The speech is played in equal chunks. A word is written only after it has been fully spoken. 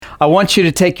I want you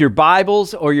to take your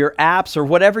Bibles or your apps or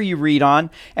whatever you read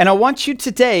on, and I want you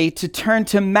today to turn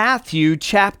to Matthew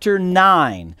chapter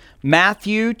 9.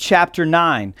 Matthew chapter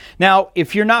 9. Now,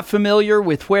 if you're not familiar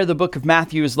with where the book of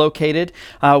Matthew is located,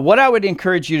 what I would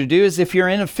encourage you to do is if you're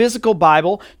in a physical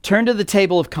Bible, turn to the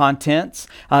table of contents.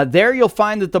 There you'll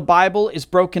find that the Bible is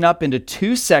broken up into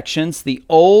two sections, the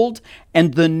Old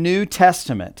and the New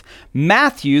Testament.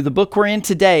 Matthew, the book we're in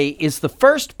today, is the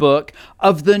first book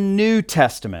of the New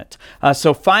Testament.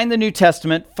 So find the New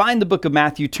Testament, find the book of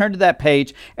Matthew, turn to that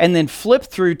page, and then flip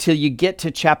through till you get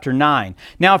to chapter 9.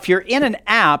 Now, if you're in an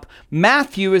app,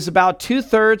 Matthew is about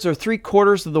 2/3 or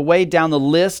 3/4 of the way down the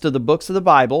list of the books of the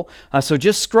Bible. So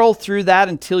just scroll through that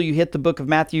until you hit the book of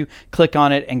Matthew, click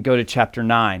on it, and go to chapter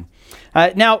 9.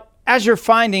 Now, as you're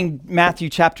finding Matthew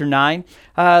chapter 9,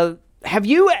 have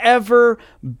you ever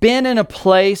been in a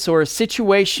place or a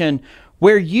situation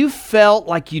where you felt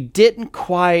like you didn't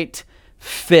quite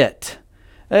fit?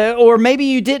 Or maybe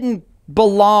you didn't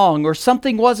belong, or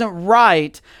something wasn't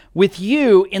right with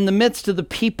you in the midst of the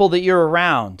people that you're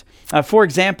around. For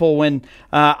example, when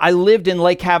I lived in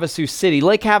Lake Havasu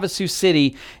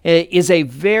City is a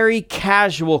very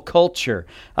casual culture.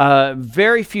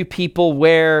 Very few people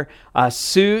wear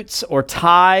suits or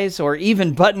ties or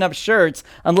even button-up shirts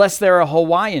unless they're a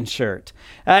Hawaiian shirt.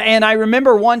 And I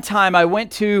remember one time I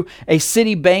went to a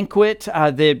city banquet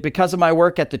because of my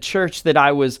work at the church that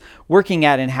I was working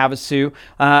at in Havasu.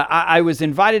 I was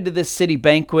invited to this city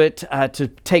banquet to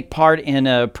take part in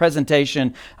a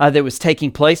presentation that was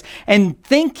taking place. And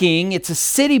thinking it's a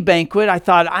city banquet, I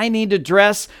thought I need to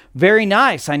dress very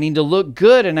nice. I need to look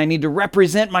good and I need to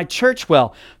represent my church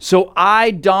well. So I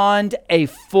donned a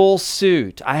full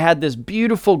suit. I had this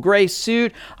beautiful gray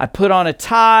suit. I put on a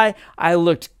tie. I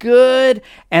looked good.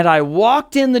 And I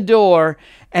walked in the door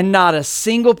and not a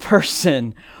single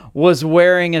person was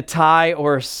wearing a tie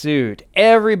or a suit.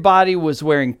 Everybody was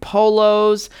wearing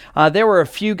polos. There were a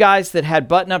few guys that had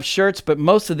button-up shirts, but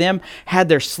most of them had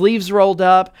their sleeves rolled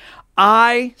up.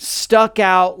 I stuck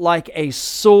out like a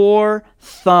sore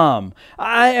thumb.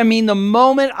 I mean, the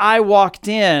moment I walked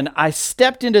in, I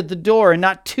stepped into the door, and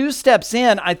not 2 steps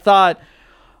in, I thought,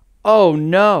 oh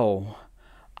no,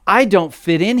 I don't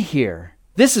fit in here.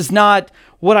 This is not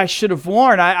what I should have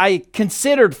worn. I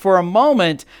considered for a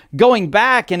moment going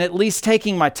back and at least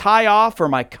taking my tie off or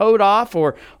my coat off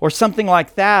or something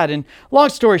like that. And long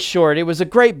story short, it was a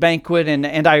great banquet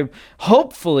and I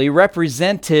hopefully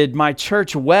represented my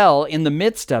church well in the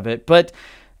midst of it. But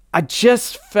I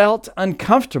just felt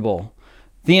uncomfortable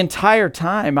the entire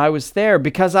time I was there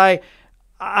because I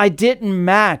didn't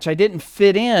match. I didn't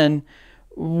fit in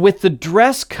with the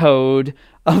dress code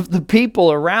of the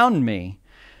people around me.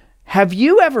 Have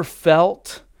you ever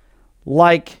felt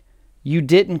like you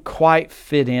didn't quite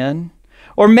fit in?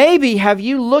 Or maybe have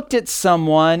you looked at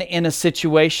someone in a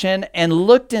situation and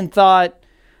looked and thought,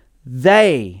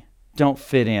 they don't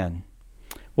fit in?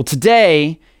 Well,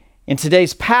 today, in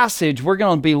today's passage, we're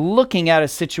going to be looking at a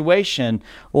situation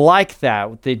like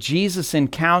that Jesus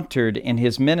encountered in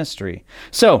his ministry.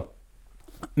 So,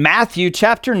 Matthew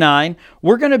chapter 9,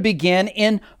 we're going to begin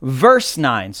in verse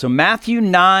 9. So Matthew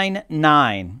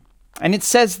 9:9. And it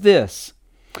says this: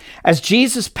 As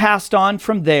Jesus passed on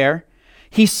from there,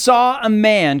 he saw a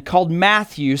man called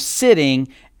Matthew sitting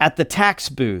at the tax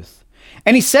booth.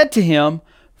 And he said to him,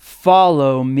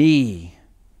 "Follow me."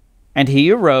 And he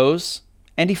arose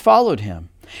and he followed him.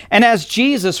 And as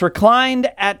Jesus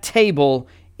reclined at table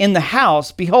in the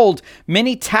house, behold,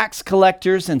 many tax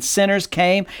collectors and sinners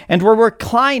came and were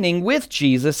reclining with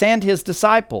Jesus and his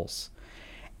disciples.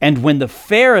 And when the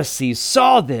Pharisees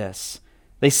saw this,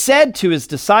 they said to his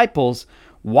disciples,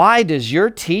 "Why does your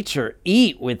teacher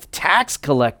eat with tax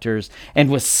collectors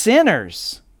and with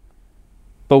sinners?"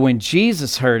 But when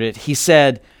Jesus heard it, he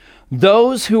said,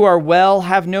 "Those who are well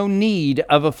have no need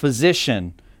of a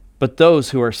physician, but those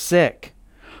who are sick.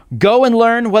 Go and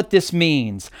learn what this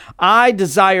means. I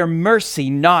desire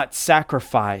mercy, not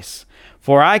sacrifice,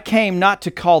 for I came not to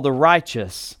call the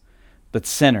righteous, but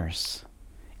sinners."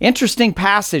 Interesting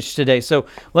passage today. So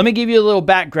let me give you a little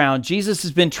background. Jesus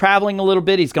has been traveling a little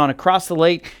bit. He's gone across the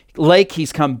lake.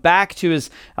 He's come back to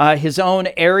his own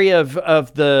area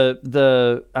of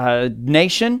the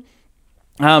nation.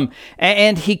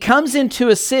 And he comes into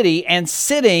a city, and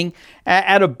sitting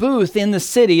at a booth in the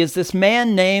city is this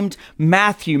man named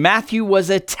Matthew. Matthew was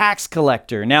a tax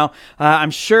collector. Now,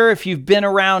 I'm sure if you've been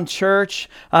around church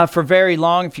for very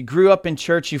long, if you grew up in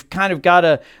church, you've kind of got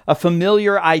a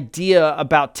familiar idea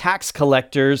about tax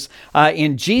collectors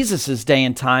in Jesus's day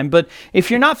and time. But if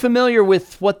you're not familiar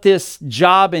with what this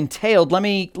job entailed, let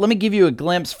me give you a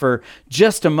glimpse for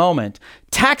just a moment.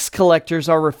 Tax collectors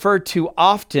are referred to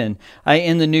often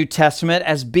in the New Testament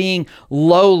as being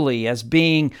lowly, as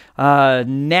being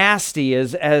nasty,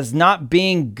 as not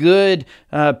being good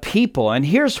people. And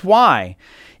here's why.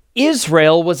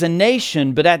 Israel was a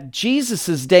nation, but at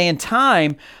Jesus' day and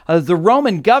time, the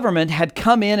Roman government had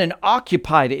come in and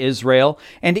occupied Israel,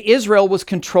 and Israel was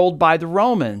controlled by the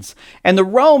Romans. And the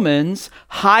Romans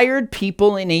hired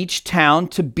people in each town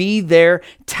to be their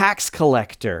tax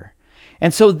collector.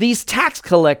 And so these tax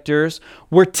collectors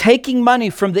were taking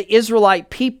money from the Israelite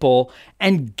people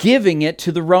and giving it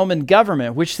to the Roman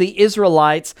government, which the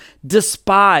Israelites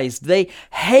despised. They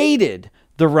hated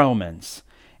the Romans.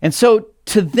 And so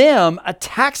to them, a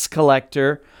tax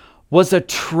collector was a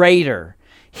traitor.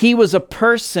 He was a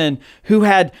person who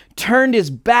had turned his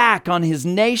back on his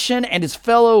nation and his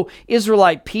fellow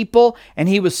Israelite people, and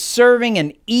he was serving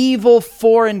an evil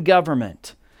foreign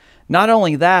government. Not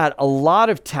only that, a lot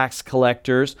of tax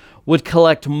collectors would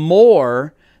collect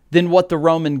more than what the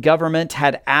Roman government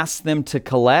had asked them to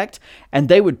collect, and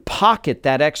they would pocket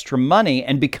that extra money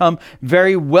and become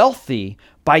very wealthy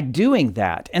by doing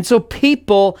that. And so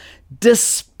people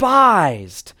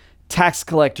despised tax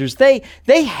collectors. They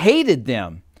hated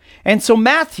them. And so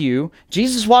Matthew,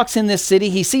 Jesus walks in this city,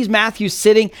 he sees Matthew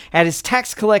sitting at his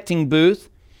tax collecting booth,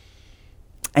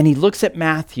 and he looks at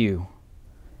Matthew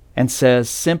and says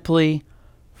simply,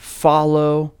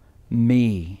 "Follow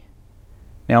me."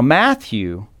 Now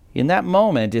Matthew, in that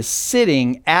moment, is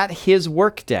sitting at his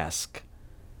work desk,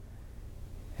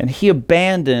 and he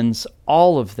abandons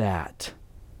all of that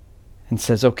and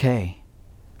says, "Okay,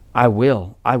 I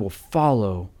will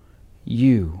follow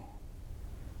you."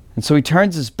 And so he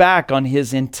turns his back on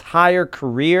his entire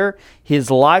career,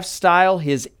 his lifestyle,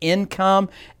 his income,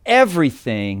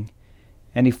 everything,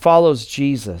 and he follows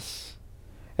Jesus.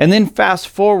 And then fast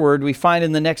forward, we find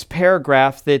in the next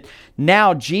paragraph that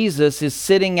now Jesus is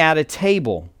sitting at a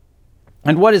table.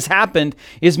 And what has happened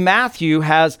is Matthew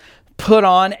has put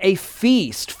on a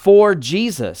feast for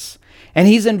Jesus. And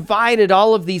he's invited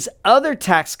all of these other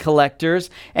tax collectors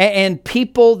and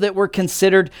people that were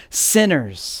considered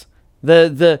sinners,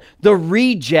 the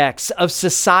rejects of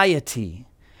society.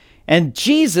 And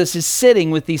Jesus is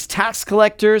sitting with these tax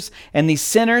collectors and these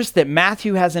sinners that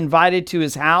Matthew has invited to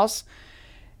his house.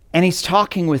 And he's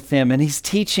talking with them and he's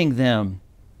teaching them.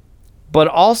 But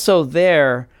also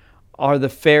there are the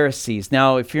Pharisees.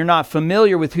 Now, if you're not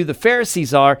familiar with who the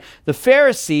Pharisees are, the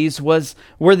Pharisees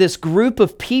were this group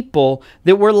of people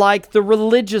that were like the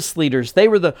religious leaders. They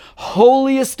were the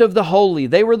holiest of the holy.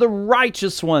 They were the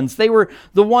righteous ones. They were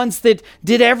the ones that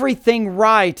did everything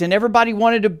right, and everybody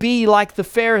wanted to be like the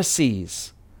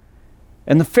Pharisees.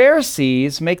 And the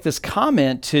Pharisees make this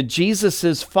comment to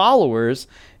Jesus's followers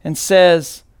and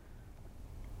says,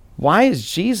 "Why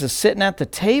is Jesus sitting at the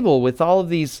table with all of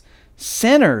these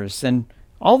sinners and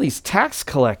all these tax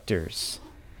collectors?"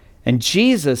 And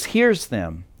Jesus hears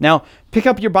them. Now, pick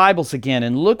up your Bibles again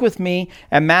and look with me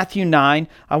at Matthew 9.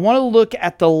 I want to look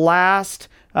at the last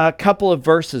couple of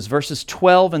verses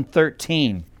 12 and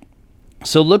 13.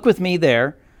 So look with me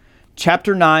there,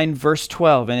 chapter 9, verse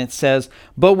 12, and it says,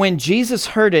 "But when Jesus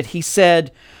heard it, he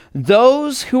said,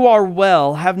 'Those who are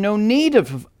well have no need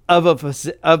of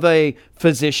a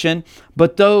physician,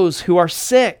 but those who are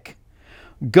sick.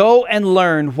 Go and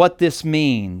learn what this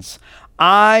means.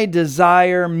 I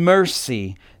desire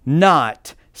mercy,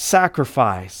 not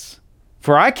sacrifice.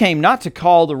 For I came not to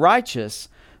call the righteous,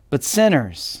 but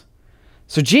sinners.'"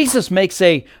 So Jesus makes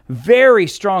a very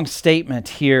strong statement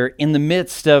here in the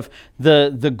midst of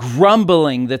the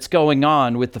grumbling that's going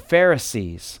on with the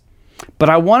Pharisees. But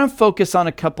I want to focus on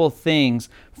a couple of things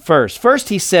first. First,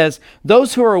 he says,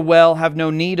 those who are well have no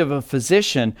need of a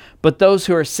physician, but those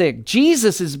who are sick.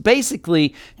 Jesus is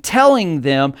basically telling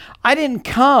them, I didn't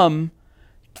come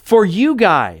for you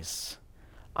guys.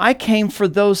 I came for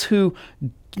those who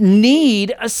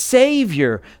need a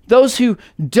Savior, those who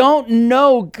don't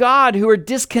know God, who are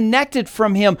disconnected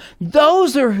from Him.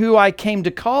 Those are who I came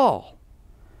to call.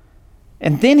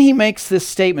 And then he makes this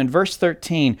statement, verse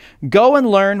 13, go and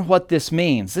learn what this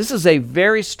means. This is a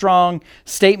very strong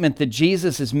statement that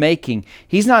Jesus is making.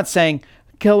 He's not saying,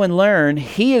 go and learn.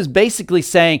 He is basically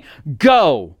saying,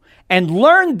 go and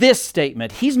learn this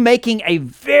statement. He's making a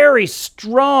very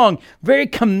strong, very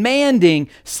commanding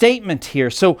statement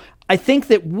here. So I think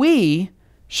that we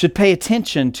should pay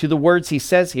attention to the words he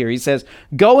says here. He says,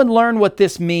 go and learn what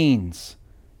this means.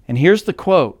 And here's the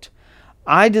quote,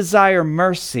 I desire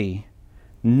mercy,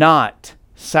 not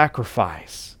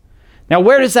sacrifice. Now,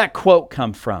 where does that quote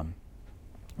come from?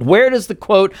 Where does the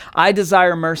quote, I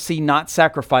desire mercy, not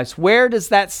sacrifice, where does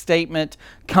that statement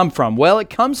come from? Well, it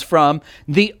comes from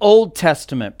the Old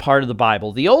Testament part of the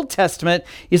Bible. The Old Testament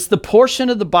is the portion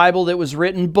of the Bible that was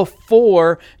written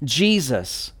before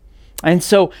Jesus. And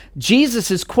so Jesus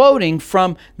is quoting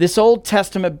from this Old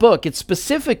Testament book. It's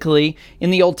specifically in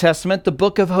the Old Testament, the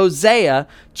book of Hosea,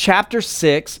 chapter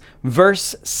 6,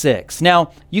 verse 6.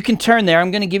 Now, you can turn there. I'm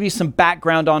going to give you some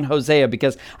background on Hosea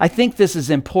because I think this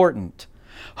is important.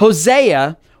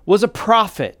 Hosea was a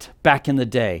prophet back in the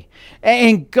day,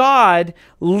 and God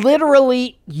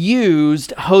literally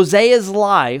used Hosea's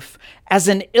life as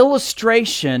an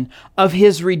illustration of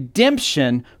his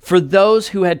redemption for those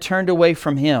who had turned away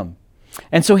from him.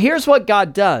 And so here's what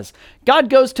God does. God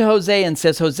goes to Hosea and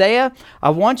says, Hosea, I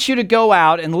want you to go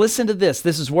out and listen to this.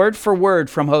 This is word for word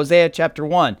from Hosea chapter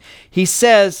 1. He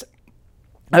says,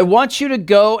 I want you to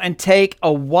go and take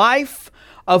a wife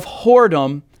of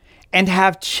whoredom and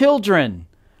have children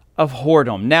of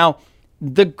whoredom. Now,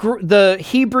 the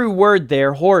Hebrew word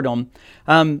there, whoredom,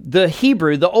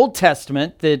 the Old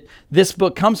Testament that this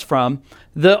book comes from,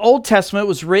 the Old Testament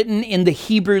was written in the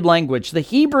Hebrew language. The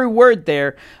Hebrew word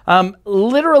there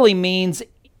literally means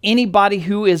anybody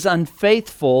who is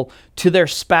unfaithful to their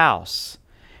spouse.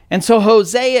 And so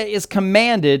Hosea is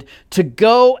commanded to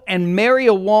go and marry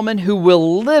a woman who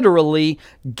will literally,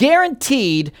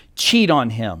 guaranteed, cheat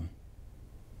on him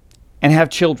and have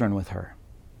children with her.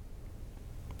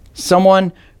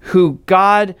 Someone who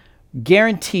God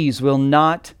guarantees will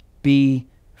not be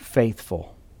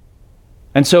faithful.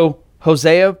 And so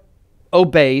Hosea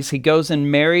obeys. He goes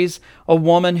and marries a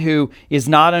woman who is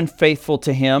not unfaithful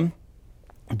to him,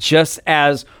 just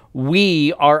as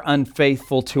we are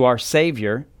unfaithful to our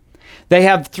Savior. They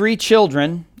have 3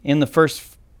 children in the first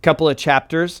couple of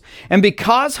chapters. And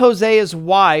because Hosea's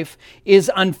wife is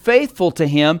unfaithful to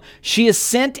him, she is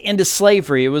sent into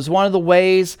slavery. It was one of the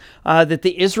ways that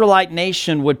the Israelite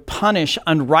nation would punish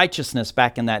unrighteousness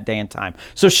back in that day and time.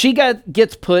 So she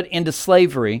gets put into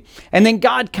slavery. And then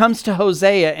God comes to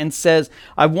Hosea and says,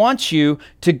 I want you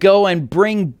to go and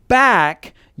bring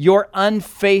back your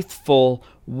unfaithful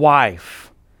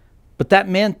wife. But that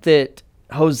meant that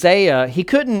Hosea,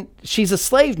 she's a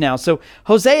slave now, so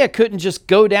Hosea couldn't just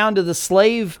go down to the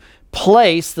slave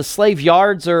place, the slave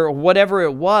yards or whatever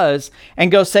it was, and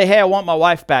go say, hey, I want my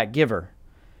wife back, give her.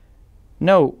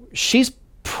 No, she's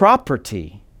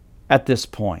property at this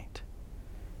point.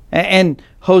 And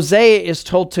Hosea is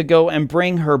told to go and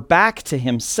bring her back to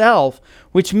himself,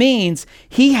 which means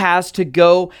he has to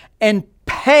go and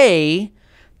pay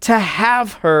to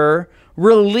have her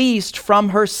released from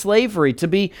her slavery,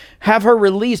 have her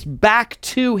released back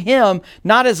to him,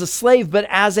 not as a slave, but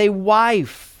as a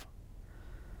wife.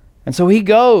 And so he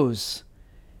goes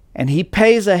and he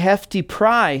pays a hefty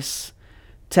price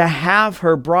to have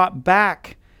her brought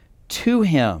back to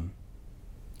him.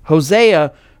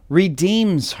 Hosea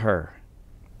redeems her,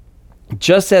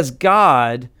 just as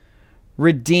God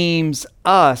redeems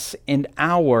us in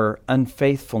our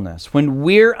unfaithfulness. When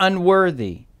we're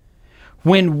unworthy,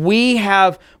 when we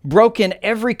have broken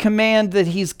every command that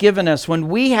he's given us, when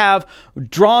we have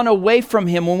drawn away from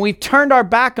him, when we've turned our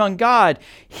back on God,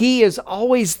 he is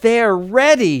always there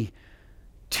ready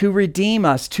to redeem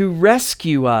us, to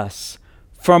rescue us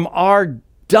from our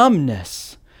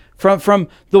dumbness, from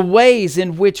the ways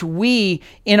in which we,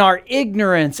 in our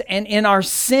ignorance and in our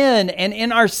sin and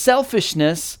in our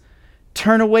selfishness,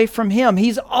 turn away from him.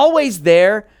 He's always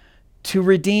there to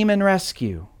redeem and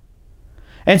rescue.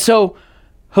 And so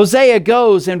Hosea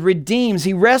goes and redeems,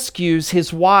 he rescues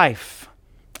his wife.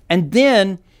 And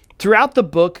then throughout the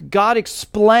book, God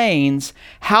explains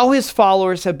how his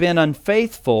followers have been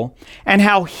unfaithful and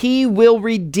how he will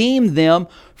redeem them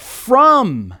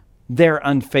from their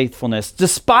unfaithfulness.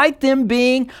 Despite them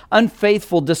being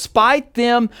unfaithful, despite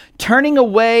them turning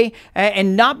away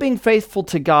and not being faithful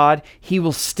to God, he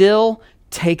will still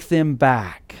take them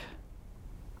back.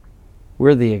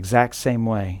 We're the exact same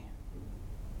way.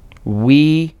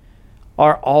 We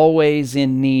are always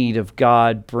in need of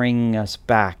God bringing us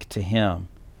back to him.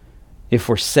 If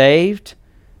we're saved,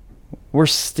 we're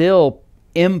still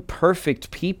imperfect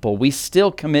people. We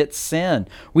still commit sin.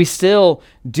 We still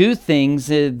do things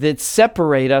that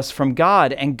separate us from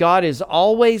God. And God is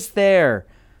always there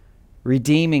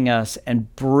redeeming us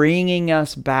and bringing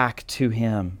us back to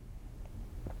him.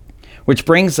 Which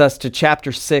brings us to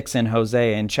chapter 6 in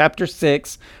Hosea. In chapter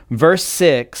 6, verse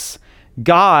 6,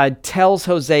 God tells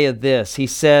Hosea this. He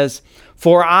says,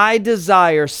 "For I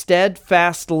desire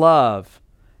steadfast love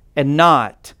and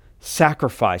not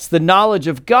sacrifice, the knowledge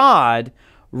of God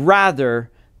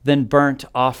rather than burnt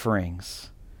offerings."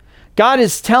 God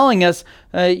is telling us,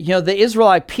 the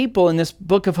Israelite people in this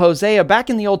book of Hosea, back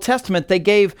in the Old Testament, they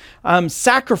gave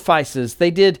sacrifices. They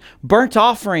did burnt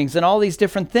offerings and all these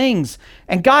different things.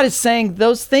 And God is saying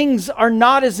those things are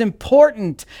not as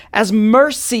important as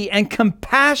mercy and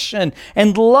compassion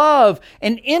and love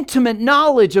and intimate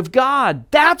knowledge of God.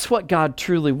 That's what God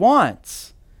truly wants.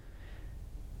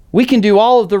 We can do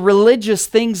all of the religious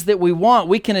things that we want.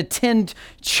 We can attend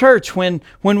church when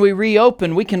we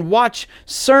reopen. We can watch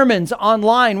sermons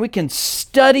online. We can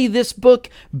study this book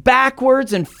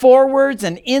backwards and forwards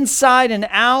and inside and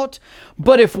out.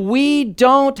 But if we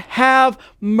don't have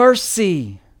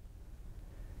mercy,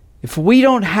 if we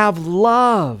don't have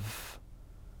love,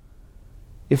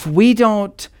 if we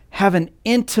don't have an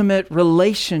intimate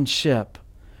relationship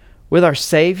with our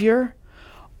Savior,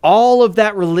 all of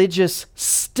that religious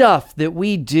stuff that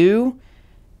we do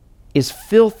is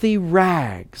filthy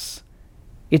rags.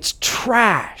 It's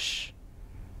trash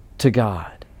to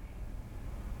God.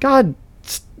 God's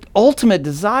ultimate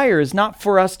desire is not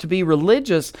for us to be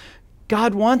religious.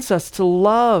 God wants us to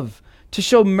love, to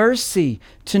show mercy,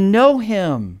 to know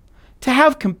Him, to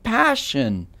have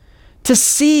compassion, to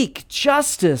seek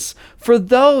justice for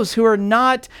those who are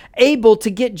not able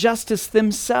to get justice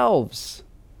themselves.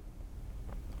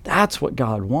 That's what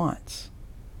God wants.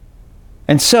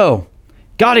 And so,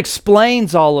 God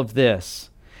explains all of this.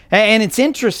 And it's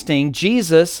interesting,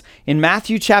 Jesus, in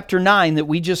Matthew chapter 9 that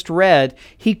we just read,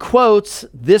 he quotes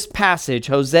this passage,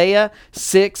 Hosea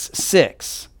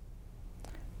 6:6.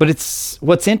 But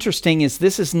what's interesting is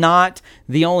this is not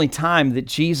the only time that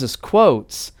Jesus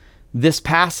quotes this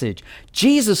passage.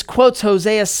 Jesus quotes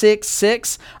Hosea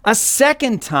 6:6 a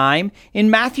second time in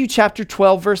Matthew chapter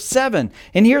 12, verse 7.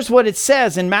 And here's what it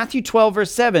says in Matthew 12,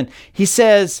 verse 7. He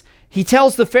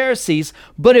tells the Pharisees,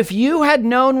 "But if you had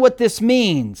known what this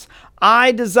means,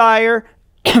 I desire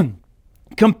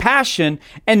compassion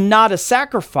and not a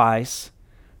sacrifice,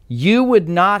 you would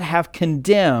not have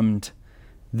condemned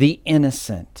the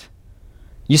innocent."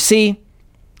 You see,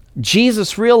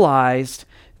 Jesus realized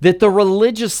that the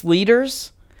religious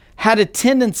leaders had a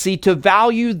tendency to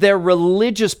value their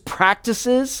religious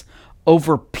practices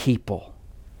over people.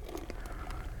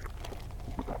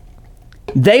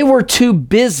 They were too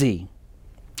busy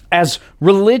as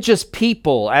religious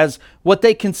people, as what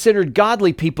they considered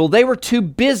godly people. They were too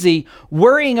busy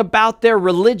worrying about their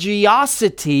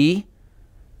religiosity.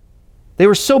 They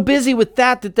were so busy with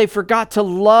that they forgot to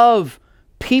love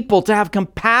people, to have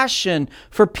compassion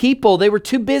for people. They were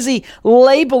too busy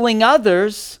labeling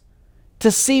others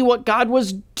to see what God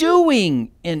was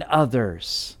doing in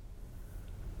others.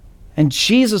 And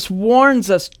Jesus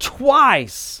warns us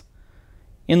twice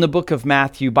in the book of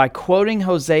Matthew by quoting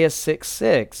Hosea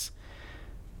 6:6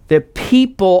 that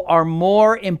people are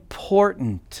more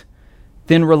important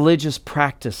than religious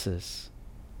practices.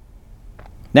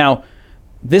 Now,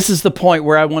 this is the point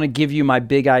where I want to give you my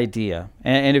big idea.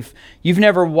 And if you've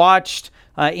never watched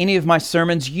any of my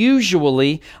sermons,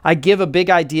 usually I give a big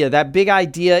idea. That big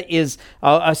idea is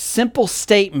a simple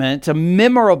statement, a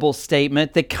memorable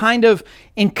statement that kind of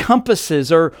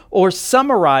encompasses or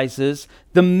summarizes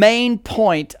the main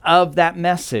point of that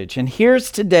message. And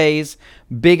here's today's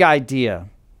big idea.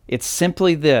 It's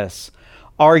simply this: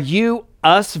 are you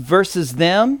us versus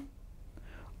them,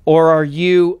 or are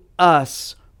you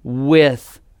us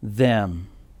with them?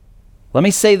 Let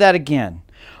me say that again.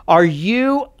 Are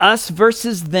you us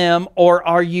versus them, or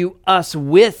are you us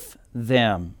with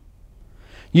them?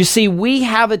 You see, we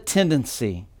have a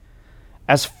tendency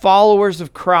as followers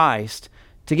of Christ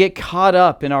to get caught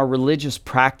up in our religious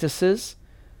practices.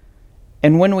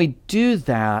 And when we do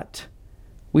that,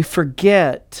 we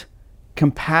forget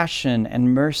compassion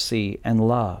and mercy and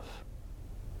love.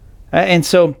 And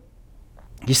so,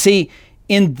 you see,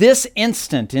 in this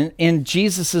instant, in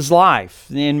Jesus'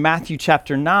 life, in Matthew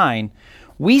chapter 9,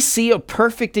 we see a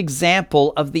perfect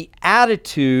example of the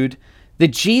attitude that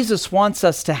Jesus wants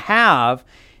us to have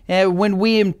when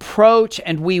we approach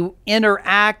and we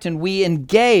interact and we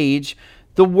engage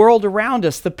the world around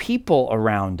us, the people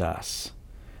around us.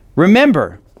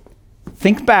 Remember,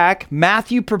 think back,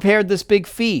 Matthew prepared this big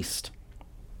feast.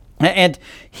 And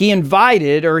he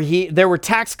invited, there were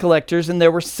tax collectors and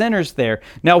there were sinners there.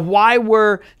 Now, why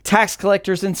were tax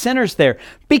collectors and sinners there?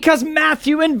 Because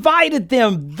Matthew invited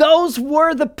them. Those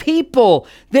were the people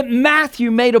that Matthew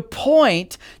made a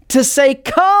point to say,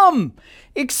 come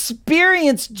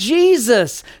experience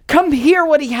Jesus. Come hear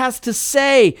what he has to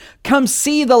say. Come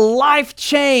see the life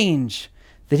change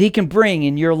that he can bring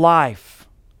in your life.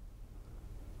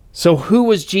 So who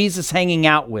was Jesus hanging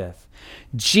out with?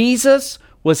 Jesus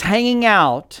was hanging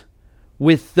out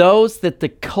with those that the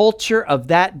culture of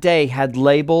that day had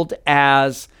labeled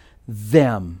as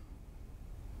them.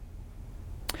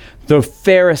 The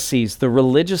Pharisees, the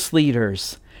religious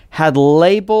leaders, had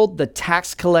labeled the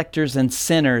tax collectors and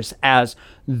sinners as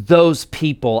those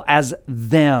people, as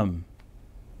them.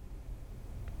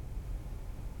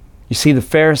 You see, the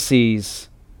Pharisees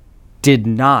did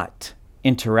not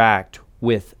interact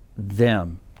with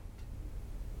them.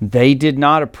 They did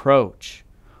not approach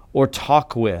or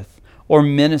talk with or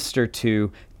minister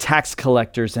to tax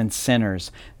collectors and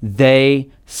sinners. They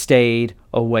stayed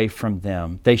away from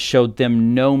them. They showed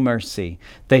them no mercy.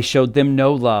 They showed them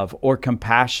no love or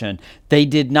compassion. They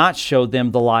did not show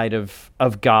them the light of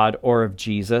God or of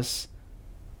Jesus.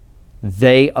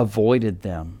 They avoided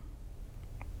them.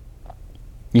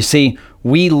 You see,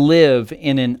 we live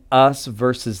in an us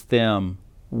versus them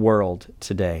world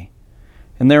today.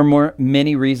 And there are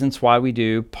many reasons why we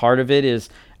do. Part of it is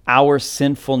our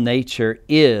sinful nature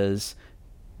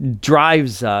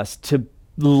drives us to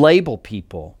label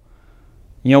people.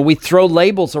 You know, we throw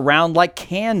labels around like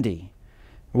candy.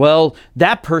 Well,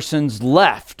 that person's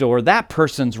left or that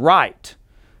person's right.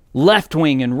 Left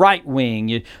wing and right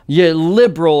wing. You're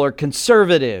liberal or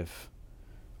conservative.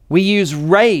 We use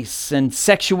race and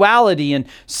sexuality and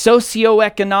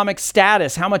socioeconomic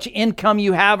status, how much income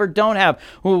you have or don't have.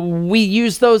 We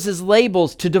use those as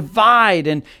labels to divide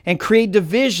and create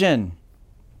division.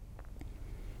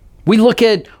 We look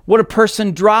at what a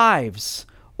person drives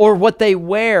or what they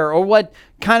wear or what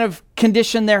kind of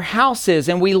condition their house is,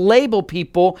 and we label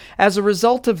people as a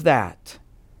result of that.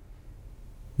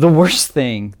 The worst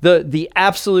thing, the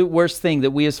absolute worst thing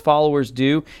that we as followers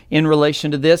do in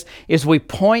relation to this is we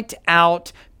point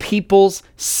out people's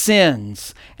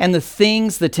sins and the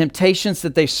things, the temptations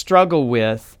that they struggle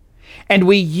with, and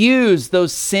we use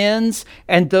those sins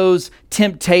and those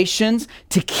temptations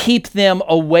to keep them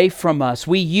away from us.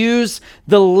 We use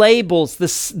the labels,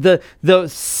 the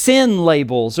sin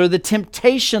labels or the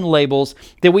temptation labels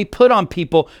that we put on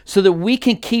people so that we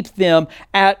can keep them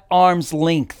at arm's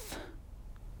length.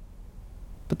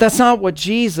 But that's not what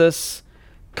Jesus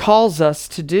calls us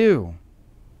to do.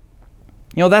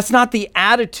 You know, that's not the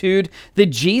attitude that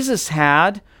Jesus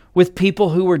had with people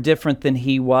who were different than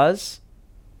he was.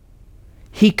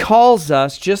 He calls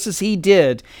us, just as he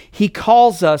did, he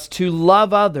calls us to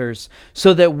love others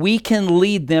so that we can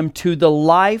lead them to the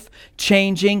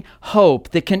life-changing hope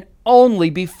that can only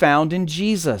be found in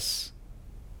Jesus.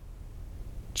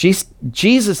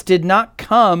 Jesus did not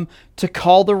come to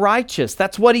call the righteous.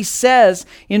 That's what he says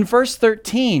in verse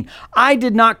 13. I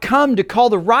did not come to call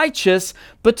the righteous,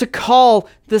 but to call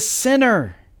the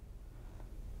sinner.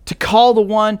 To call the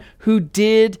one who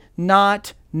did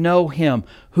not know him,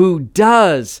 who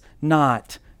does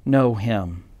not know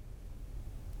him.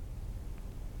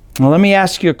 Well, let me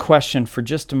ask you a question for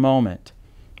just a moment.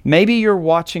 Maybe you're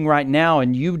watching right now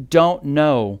and you don't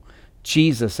know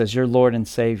Jesus as your Lord and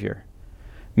Savior.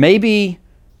 Maybe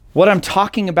what I'm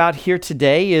talking about here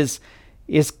today is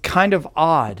kind of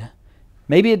odd.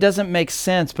 Maybe it doesn't make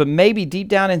sense, but maybe deep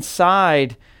down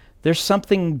inside, there's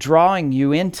something drawing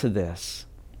you into this.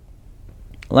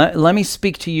 Let me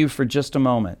speak to you for just a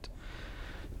moment.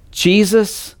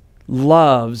 Jesus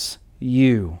loves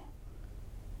you.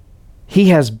 He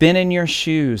has been in your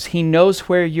shoes. He knows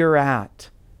where you're at,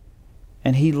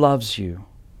 and he loves you.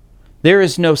 There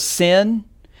is no sin.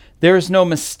 There is no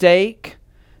mistake.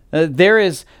 There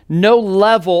is no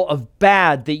level of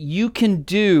bad that you can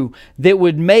do that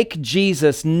would make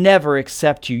Jesus never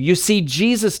accept you. You see,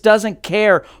 Jesus doesn't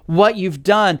care what you've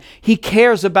done. He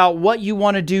cares about what you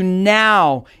want to do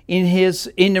now in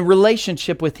a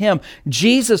relationship with him.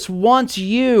 Jesus wants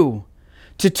you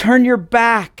to turn your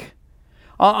back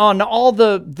on all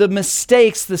the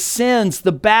mistakes, the sins,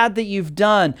 the bad that you've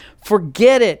done.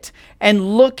 Forget it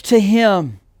and look to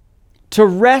him to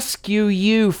rescue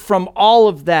you from all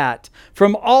of that,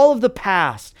 from all of the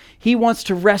past. He wants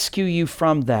to rescue you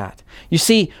from that. You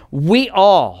see, we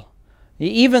all,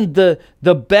 even the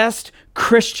best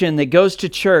Christian that goes to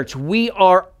church, we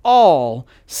are all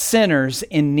sinners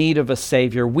in need of a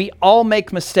Savior. We all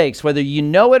make mistakes, whether you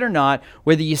know it or not,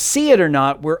 whether you see it or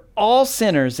not, we're all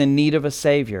sinners in need of a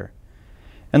Savior.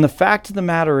 And the fact of the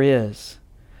matter is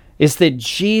that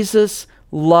Jesus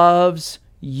loves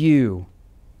you.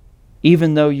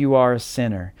 Even though you are a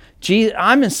sinner.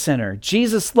 I'm a sinner.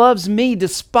 Jesus loves me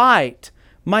despite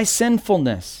my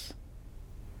sinfulness.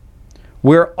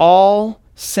 We're all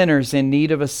sinners in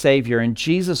need of a Savior, and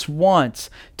Jesus wants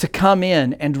to come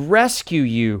in and rescue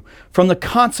you from the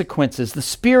consequences, the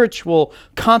spiritual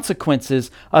consequences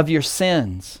of your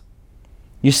sins.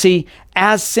 You see,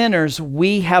 as sinners,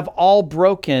 we have all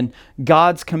broken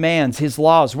God's commands, His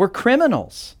laws. We're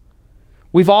criminals.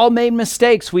 We've all made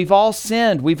mistakes. We've all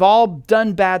sinned. We've all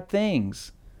done bad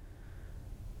things.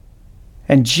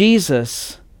 And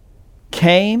Jesus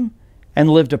came and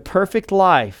lived a perfect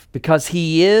life because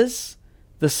He is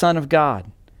the Son of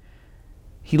God.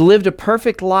 He lived a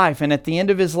perfect life, and at the end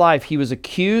of His life, He was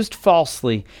accused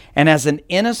falsely, and as an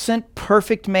innocent,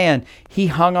 perfect man, He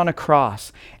hung on a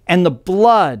cross. And the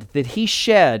blood that He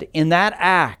shed in that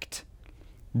act,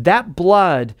 that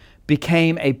blood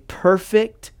became a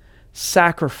perfect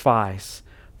sacrifice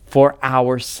for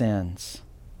our sins.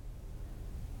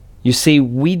 You see,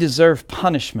 we deserve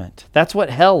punishment. That's what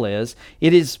hell is.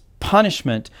 It is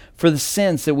punishment for the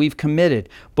sins that we've committed.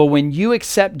 But when you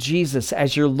accept Jesus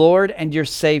as your Lord and your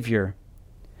Savior,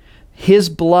 His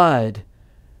blood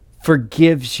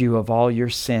forgives you of all your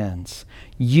sins.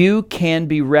 You can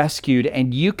be rescued,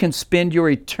 and you can spend your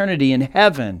eternity in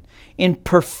heaven in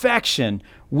perfection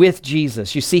with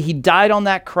Jesus. You see, He died on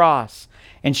that cross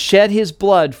and shed His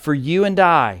blood for you and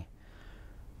I.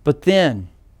 But then,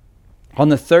 on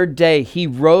the third day, He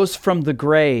rose from the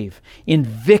grave in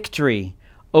victory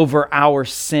over our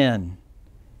sin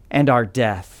and our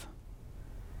death.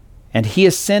 And He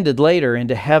ascended later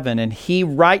into heaven, and He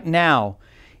right now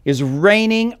is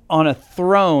reigning on a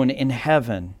throne in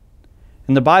heaven.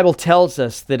 And the Bible tells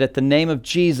us that at the name of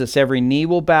Jesus, every knee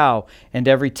will bow and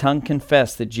every tongue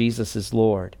confess that Jesus is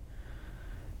Lord.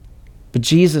 But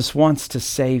Jesus wants to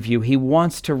save you. He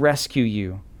wants to rescue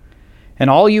you. And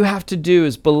all you have to do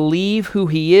is believe who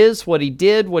He is, what He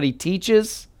did, what He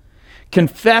teaches.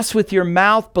 Confess with your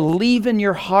mouth, believe in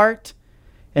your heart,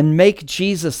 and make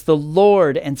Jesus the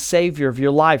Lord and Savior of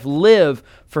your life. Live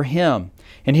for Him.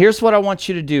 And here's what I want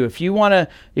you to do. If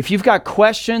you've got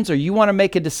questions or you want to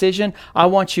make a decision, I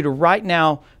want you to right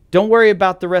now, don't worry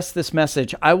about the rest of this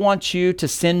message. I want you to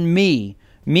send me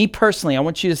personally, I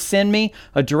want you to send me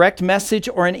a direct message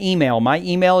or an email. My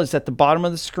email is at the bottom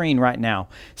of the screen right now.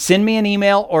 Send me an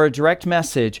email or a direct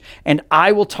message, and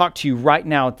I will talk to you right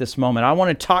now at this moment. I want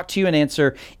to talk to you and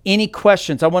answer any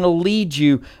questions. I want to lead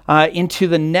you into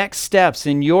the next steps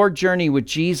in your journey with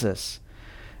Jesus.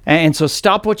 And so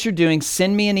stop what you're doing.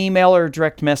 Send me an email or a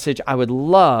direct message. I would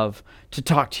love to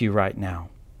talk to you right now.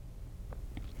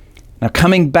 Now,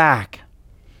 coming back,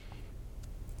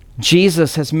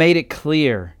 Jesus has made it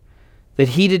clear that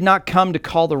He did not come to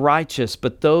call the righteous,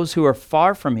 but those who are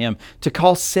far from Him, to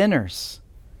call sinners.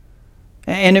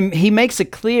 And He makes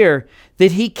it clear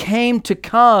that He came to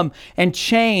come and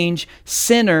change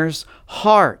sinners'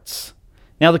 hearts.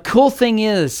 Now, the cool thing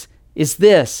is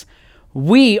this: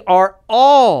 we are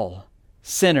all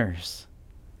sinners.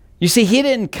 You see, He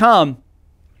didn't come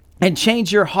and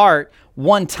change your heart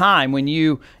one time when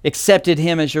you accepted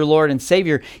Him as your Lord and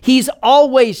Savior. He's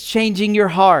always changing your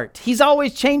heart. He's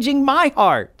always changing my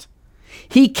heart.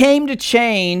 He came to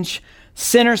change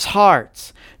sinners'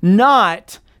 hearts,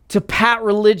 not to pat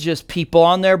religious people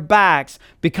on their backs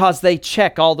because they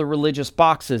check all the religious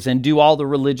boxes and do all the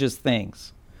religious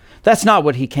things. That's not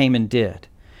what He came and did.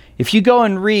 If you go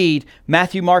and read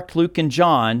Matthew, Mark, Luke, and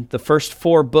John, the first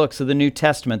 4 books of the New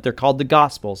Testament, they're called the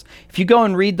Gospels. If you go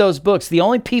and read those books, the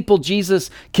only people Jesus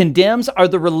condemns are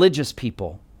the religious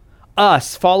people.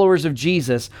 Us, followers of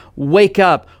Jesus, wake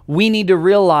up. We need to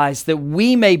realize that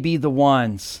we may be the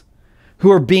ones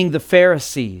who are being the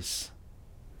Pharisees.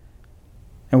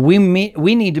 And we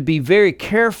need to be very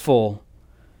careful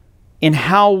in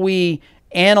how we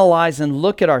analyze and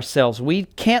look at ourselves. We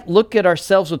can't look at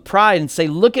ourselves with pride and say,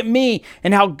 look at me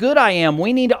and how good I am.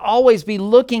 We need to always be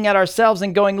looking at ourselves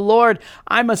and going, Lord,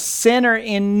 I'm a sinner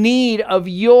in need of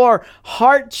your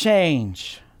heart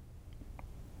change.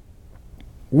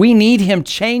 We need Him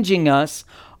changing us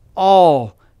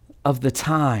all of the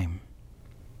time.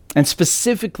 And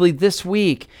specifically this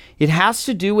week, it has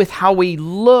to do with how we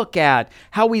look at,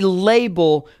 how we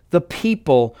label the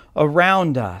people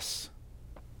around us.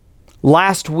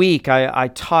 Last week, I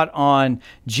taught on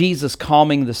Jesus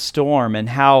calming the storm and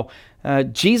how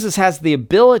Jesus has the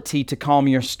ability to calm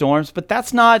your storms, but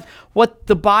that's not what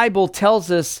the Bible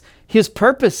tells us His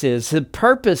purpose is. The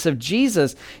purpose of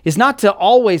Jesus is not to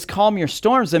always calm your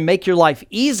storms and make your life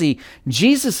easy.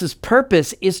 Jesus'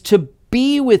 purpose is to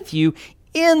be with you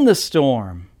in the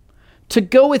storm, to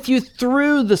go with you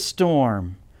through the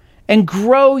storm and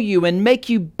grow you and make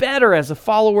you better as a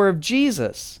follower of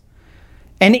Jesus.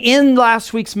 And in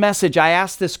last week's message, I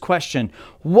asked this question: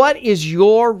 what is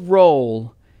your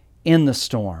role in the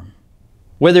storm?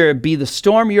 whether it be the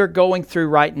storm you're going through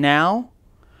right now,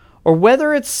 or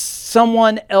whether it's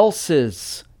someone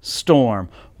else's storm.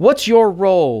 What's your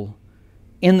role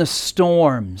in the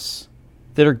storms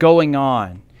that are going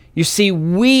on? You see,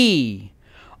 we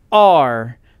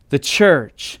are the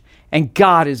church, and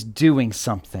God is doing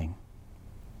something.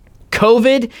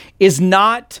 COVID is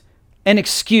not an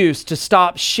excuse to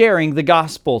stop sharing the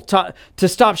gospel, to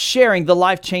stop sharing the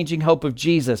life-changing hope of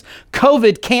Jesus.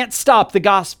 COVID can't stop the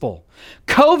gospel.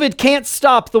 COVID can't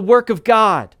stop the work of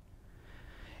God.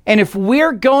 And if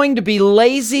we're going to be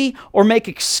lazy or make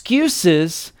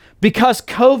excuses because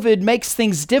COVID makes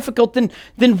things difficult,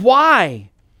 then why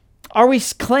are we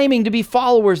claiming to be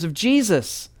followers of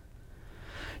Jesus?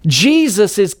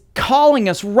 Jesus is calling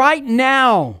us right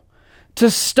now to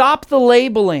stop the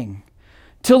labeling,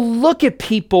 to look at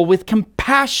people with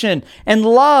compassion and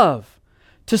love,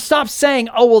 to stop saying,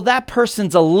 oh, well, that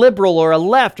person's a liberal or a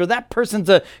left, or that person's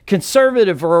a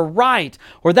conservative or a right,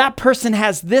 or that person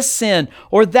has this sin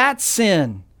or that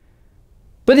sin.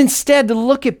 But instead to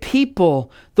look at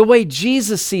people the way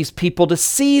Jesus sees people, to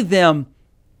see them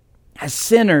as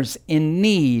sinners in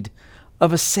need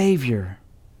of a Savior.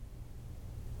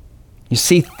 You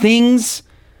see, things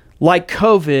like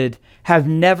COVID have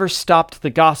never stopped the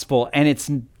gospel, and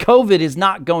COVID is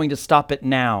not going to stop it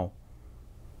now.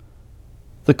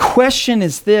 The question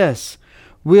is this: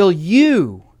 will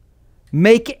you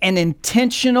make an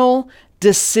intentional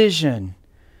decision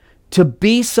to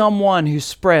be someone who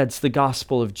spreads the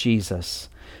gospel of Jesus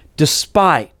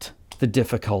despite the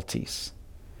difficulties?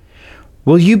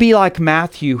 Will you be like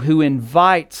Matthew, who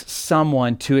invites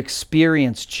someone to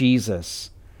experience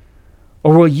Jesus?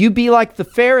 Or will you be like the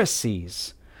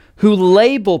Pharisees, who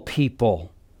label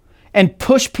people and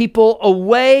push people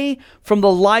away from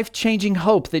the life-changing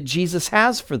hope that Jesus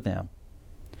has for them?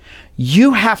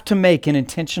 You have to make an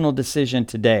intentional decision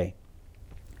today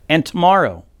and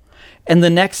tomorrow and the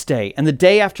next day and the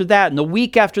day after that and the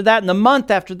week after that and the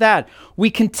month after that. We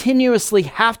continuously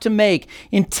have to make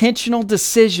intentional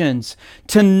decisions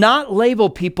to not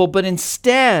label people, but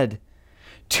instead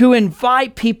to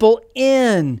invite people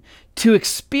in to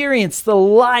experience the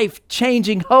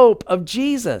life-changing hope of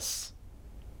Jesus.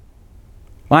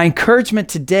 My encouragement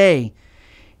today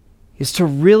is to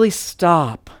really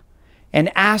stop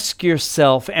and ask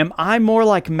yourself, am I more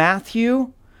like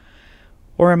Matthew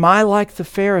or am I like the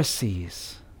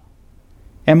Pharisees?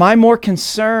 Am I more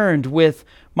concerned with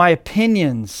my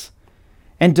opinions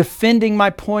and defending my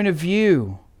point of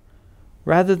view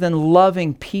rather than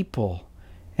loving people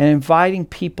and inviting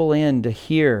people in to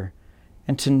hear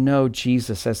and to know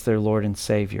Jesus as their Lord and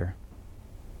Savior?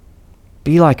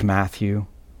 Be like Matthew.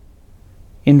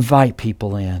 Invite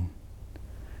people in.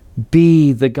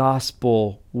 Be the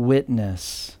gospel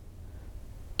witness.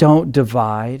 Don't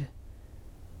divide.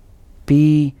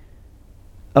 Be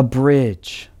a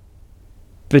bridge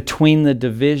between the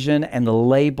division and the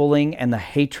labeling and the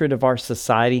hatred of our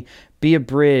society. Be a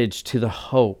bridge to the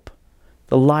hope,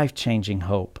 the life-changing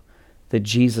hope that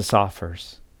Jesus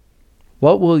offers.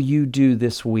 What will you do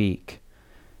this week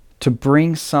to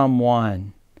bring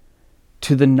someone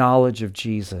to the knowledge of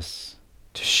Jesus,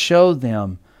 to show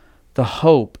them the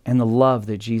hope and the love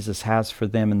that Jesus has for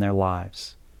them in their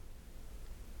lives?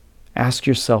 Ask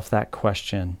yourself that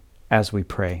question as we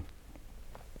pray.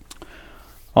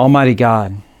 Almighty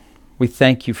God, we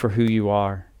thank you for who you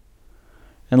are.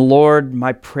 And Lord,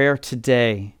 my prayer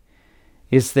today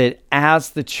is that as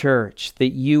the church,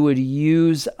 that you would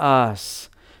use us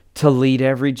to lead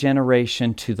every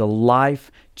generation to the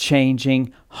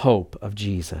life-changing hope of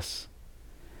Jesus.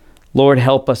 Lord,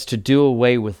 help us to do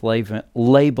away with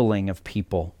labeling of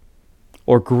people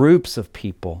or groups of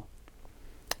people,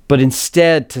 but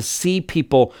instead to see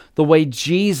people the way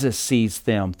Jesus sees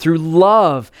them, through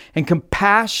love and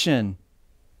compassion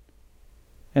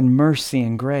and mercy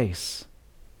and grace.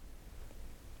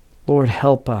 Lord,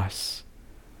 help us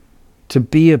to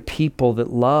be a people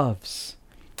that loves.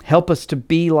 Help us to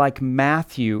be like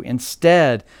Matthew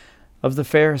instead of the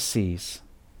Pharisees.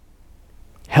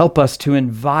 Help us to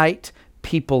invite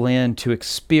people in to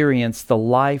experience the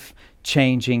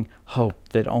life-changing hope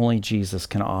that only Jesus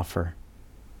can offer.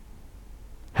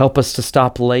 Help us to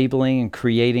stop labeling and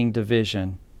creating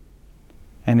division,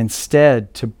 and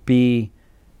instead to be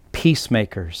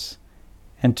peacemakers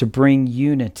and to bring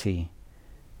unity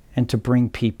and to bring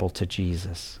people to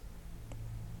Jesus.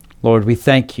 Lord, we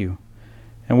thank you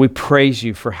and we praise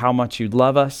you for how much you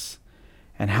love us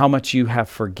and how much you have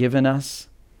forgiven us.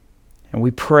 And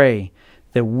we pray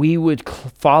that we would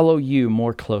follow you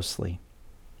more closely.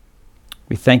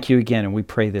 We thank you again, and we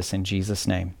pray this in Jesus'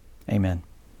 name. Amen.